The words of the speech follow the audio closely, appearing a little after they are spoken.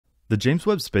The James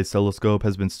Webb Space Telescope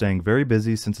has been staying very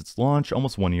busy since its launch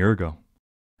almost 1 year ago.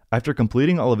 After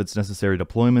completing all of its necessary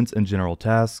deployments and general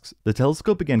tasks, the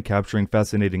telescope began capturing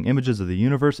fascinating images of the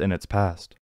universe and its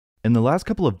past. In the last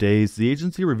couple of days, the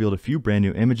agency revealed a few brand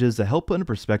new images that help put into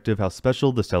perspective how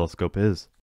special this telescope is.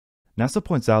 NASA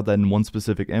points out that in one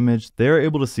specific image, they are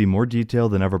able to see more detail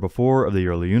than ever before of the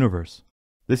early universe.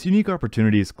 This unique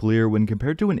opportunity is clear when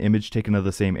compared to an image taken of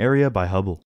the same area by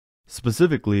Hubble.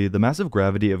 Specifically, the massive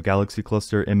gravity of galaxy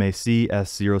cluster MAC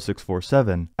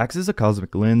S0647 acts as a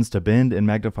cosmic lens to bend and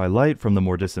magnify light from the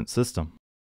more distant system.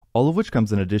 All of which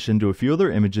comes in addition to a few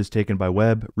other images taken by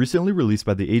Webb recently released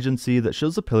by the agency that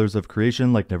shows the pillars of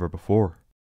creation like never before.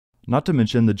 Not to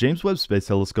mention the James Webb Space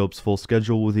Telescope's full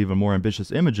schedule with even more ambitious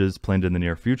images planned in the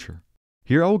near future.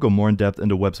 Here I will go more in depth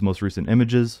into Webb's most recent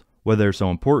images, why they are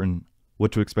so important,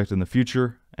 what to expect in the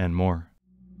future, and more.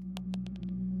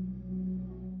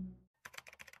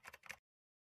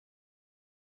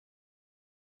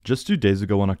 Just 2 days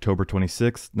ago on October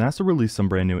 26th, NASA released some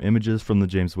brand new images from the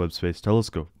James Webb Space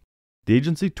Telescope. The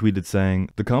agency tweeted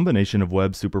saying, "The combination of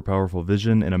Webb's super powerful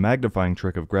vision and a magnifying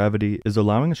trick of gravity is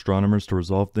allowing astronomers to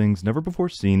resolve things never before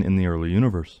seen in the early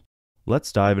universe.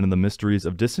 Let's dive into the mysteries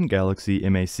of distant galaxy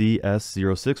MAC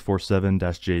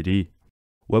S0647-JD.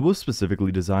 Webb was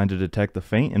specifically designed to detect the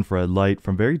faint infrared light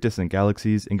from very distant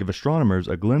galaxies and give astronomers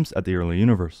a glimpse at the early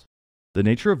universe. The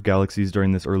nature of galaxies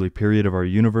during this early period of our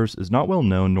universe is not well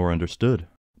known nor understood,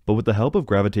 but with the help of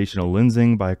gravitational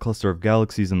lensing by a cluster of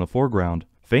galaxies in the foreground,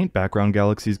 faint background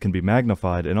galaxies can be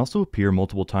magnified and also appear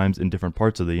multiple times in different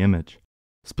parts of the image.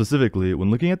 Specifically, when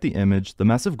looking at the image, the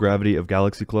massive gravity of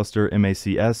galaxy cluster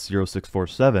MAC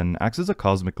S0647 acts as a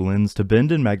cosmic lens to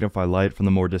bend and magnify light from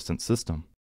the more distant system.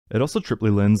 It also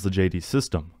triply lensed the JD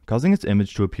system, causing its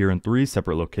image to appear in 3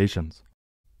 separate locations.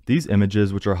 These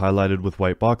images, which are highlighted with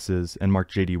white boxes and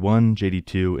marked JD1,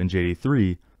 JD2, and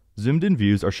JD3, zoomed in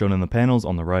views are shown in the panels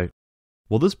on the right.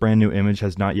 While this brand new image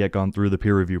has not yet gone through the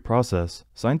peer review process,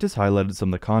 scientists highlighted some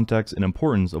of the context and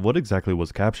importance of what exactly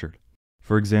was captured.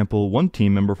 For example, one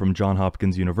team member from Johns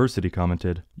Hopkins University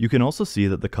commented, "You can also see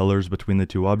that the colors between the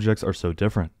 2 objects are so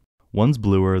different. One's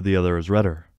bluer, the other is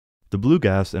redder. The blue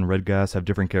gas and red gas have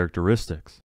different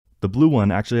characteristics. The blue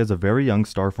one actually has a very young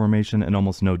star formation and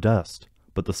almost no dust,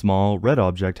 but the small, red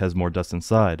object has more dust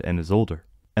inside and is older.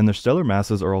 And their stellar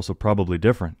masses are also probably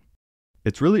different.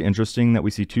 It's really interesting that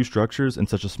we see 2 structures in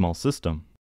such a small system.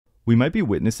 We might be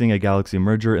witnessing a galaxy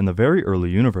merger in the very early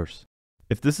universe.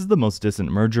 If this is the most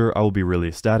distant merger, I will be really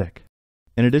ecstatic."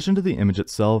 In addition to the image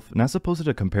itself, NASA posted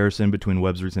a comparison between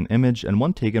Webb's recent image and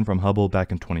one taken from Hubble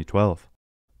back in 2012.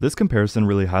 This comparison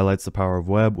really highlights the power of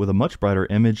Webb with a much brighter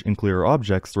image and clearer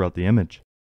objects throughout the image.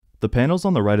 The panels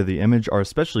on the right of the image are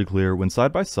especially clear when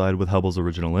side by side with Hubble's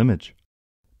original image.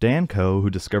 Dan Coe,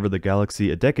 who discovered the galaxy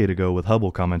a decade ago with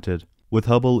Hubble, commented, "With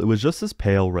Hubble, it was just this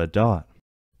pale red dot.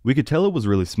 We could tell it was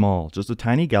really small, just a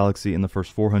tiny galaxy in the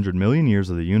first 400 million years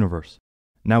of the universe.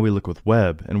 Now we look with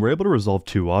Webb, and we're able to resolve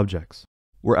 2 objects.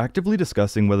 We're actively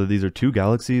discussing whether these are 2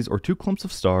 galaxies or 2 clumps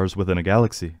of stars within a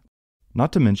galaxy."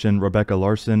 Not to mention, Rebecca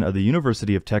Larson of the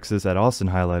University of Texas at Austin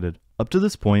highlighted, "Up to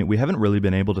this point, we haven't really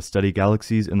been able to study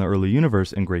galaxies in the early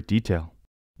universe in great detail.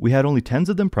 We had only tens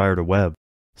of them prior to Webb.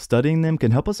 Studying them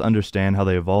can help us understand how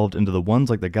they evolved into the ones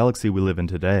like the galaxy we live in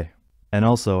today, and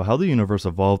also how the universe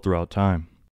evolved throughout time."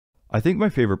 I think my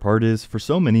favorite part is, for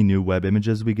so many new Webb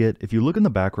images we get, if you look in the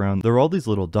background, there are all these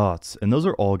little dots, and those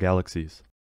are all galaxies.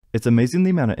 It's amazing the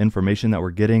amount of information that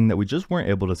we're getting that we just weren't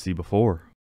able to see before.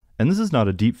 And this is not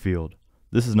a deep field.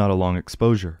 This is not a long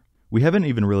exposure. We haven't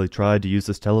even really tried to use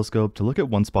this telescope to look at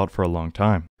one spot for a long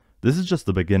time. This is just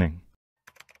the beginning.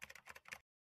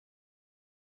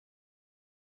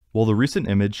 While the recent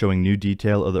image showing new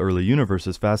detail of the early universe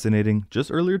is fascinating,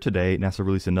 just earlier today, NASA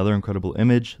released another incredible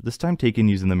image, this time taken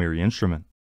using the MIRI instrument.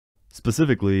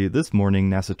 Specifically, this morning,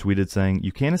 NASA tweeted saying,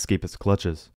 "You can't escape its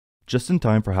clutches." Just in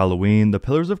time for Halloween, the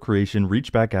pillars of creation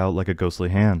reach back out like a ghostly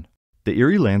hand. The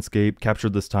eerie landscape,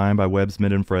 captured this time by Webb's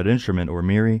mid-infrared instrument, or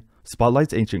MIRI,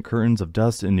 spotlights ancient curtains of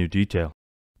dust in new detail.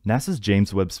 NASA's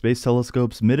James Webb Space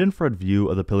Telescope's mid-infrared view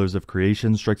of the pillars of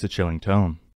creation strikes a chilling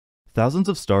tone. Thousands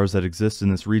of stars that exist in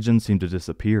this region seem to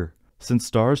disappear, since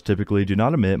stars typically do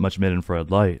not emit much mid-infrared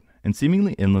light, and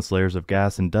seemingly endless layers of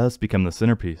gas and dust become the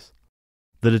centerpiece.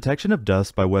 The detection of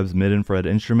dust by Webb's mid-infrared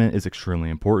instrument is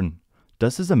extremely important.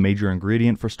 Dust is a major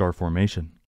ingredient for star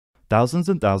formation. Thousands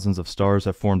and thousands of stars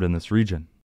have formed in this region.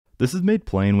 This is made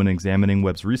plain when examining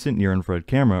Webb's recent near-infrared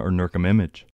camera, or NIRCam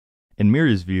image. In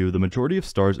MIRI's view, the majority of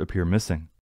stars appear missing.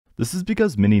 This is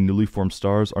because many newly formed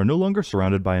stars are no longer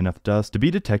surrounded by enough dust to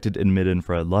be detected in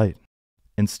mid-infrared light.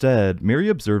 Instead, MIRI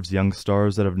observes young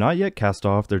stars that have not yet cast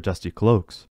off their dusty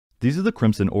cloaks. These are the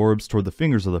crimson orbs toward the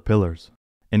fingers of the pillars.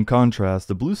 In contrast,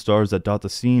 the blue stars that dot the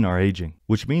scene are aging,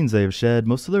 which means they have shed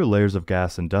most of their layers of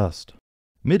gas and dust.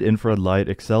 Mid-infrared light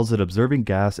excels at observing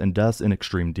gas and dust in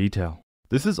extreme detail.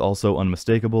 This is also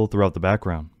unmistakable throughout the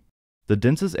background. The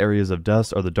densest areas of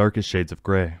dust are the darkest shades of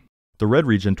gray. The red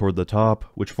region toward the top,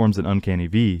 which forms an uncanny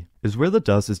V, is where the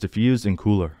dust is diffused and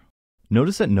cooler.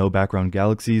 Notice that no background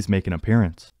galaxies make an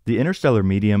appearance. The interstellar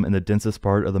medium in the densest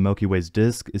part of the Milky Way's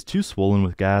disk is too swollen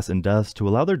with gas and dust to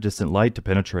allow their distant light to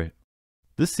penetrate.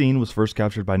 This scene was first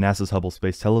captured by NASA's Hubble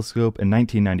Space Telescope in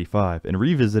 1995 and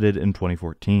revisited in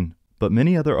 2014. But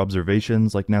many other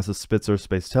observations, like NASA's Spitzer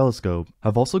Space Telescope,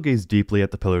 have also gazed deeply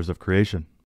at the pillars of creation.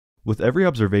 With every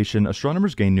observation,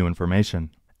 astronomers gain new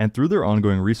information, and through their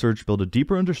ongoing research build a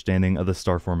deeper understanding of the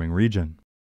star-forming region.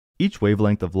 Each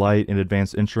wavelength of light and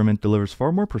advanced instrument delivers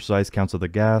far more precise counts of the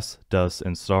gas, dust,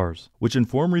 and stars, which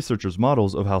inform researchers'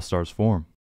 models of how stars form.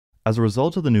 As a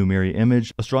result of the new MIRI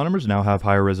image, astronomers now have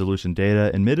higher resolution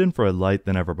data in mid-infrared light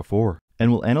than ever before,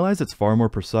 and will analyze its far more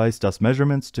precise dust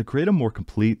measurements to create a more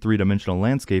complete three-dimensional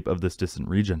landscape of this distant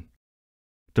region.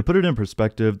 To put it in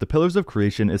perspective, the Pillars of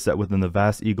Creation is set within the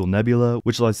vast Eagle Nebula,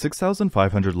 which lies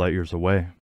 6,500 light-years away.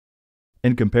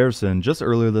 In comparison, just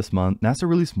earlier this month, NASA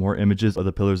released more images of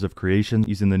the Pillars of Creation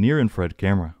using the near-infrared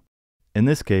camera. In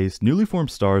this case, newly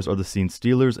formed stars are the scene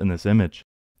stealers in this image.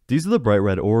 These are the bright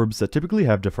red orbs that typically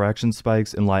have diffraction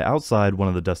spikes and lie outside one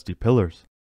of the dusty pillars.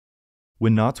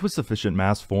 When knots with sufficient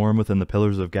mass form within the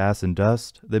pillars of gas and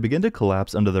dust, they begin to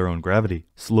collapse under their own gravity,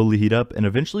 slowly heat up, and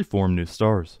eventually form new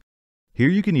stars. Here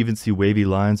you can even see wavy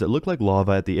lines that look like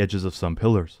lava at the edges of some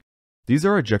pillars. These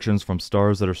are ejections from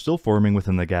stars that are still forming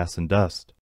within the gas and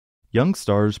dust. Young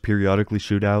stars periodically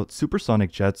shoot out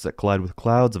supersonic jets that collide with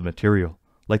clouds of material,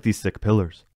 like these thick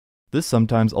pillars. This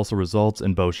sometimes also results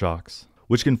in bow shocks,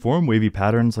 which can form wavy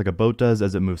patterns like a boat does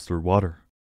as it moves through water.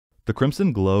 The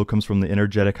crimson glow comes from the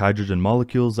energetic hydrogen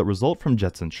molecules that result from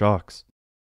jets and shocks.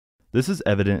 This is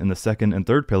evident in the second and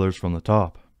third pillars from the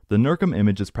top. The NIRCam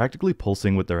image is practically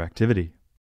pulsing with their activity.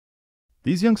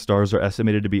 These young stars are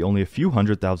estimated to be only a few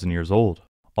 100,000 years old,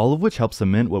 all of which help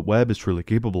cement what Webb is truly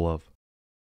capable of.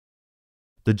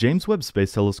 The James Webb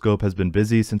Space Telescope has been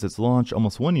busy since its launch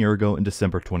almost 1 year ago in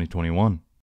December 2021.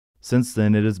 Since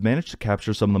then, it has managed to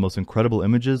capture some of the most incredible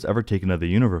images ever taken of the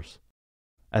universe.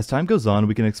 As time goes on,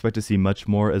 we can expect to see much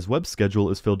more as Webb's schedule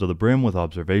is filled to the brim with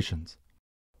observations.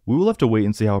 We will have to wait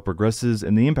and see how it progresses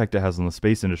and the impact it has on the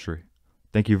space industry.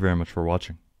 Thank you very much for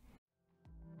watching.